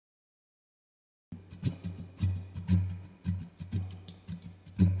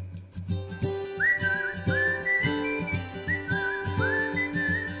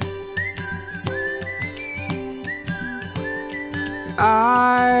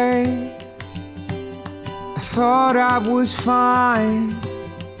thought I was fine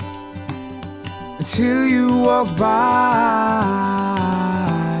until you walked by.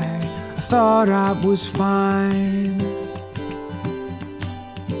 I thought I was fine.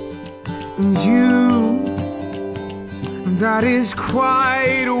 And you, that is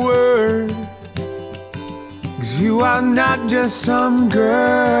quite a word, 'cause you are not just some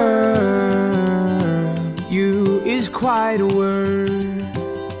girl. You is quite a word.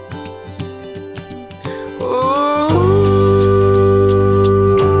 Oh,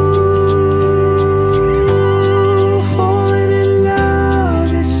 falling in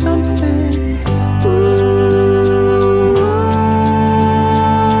love is something. Ooh,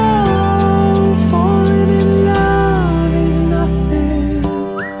 falling in love is nothing.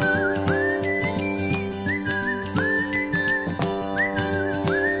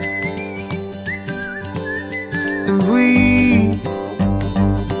 And we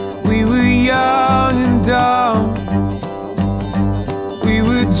were young and dumb. We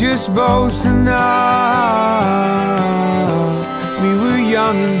were just both enough. We were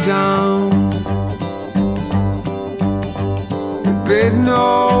young and dumb. But there's no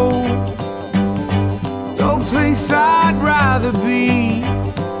place I'd rather be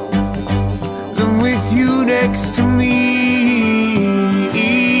than with you next to me.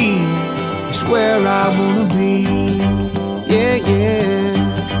 It's where I wanna be. Yeah, yeah.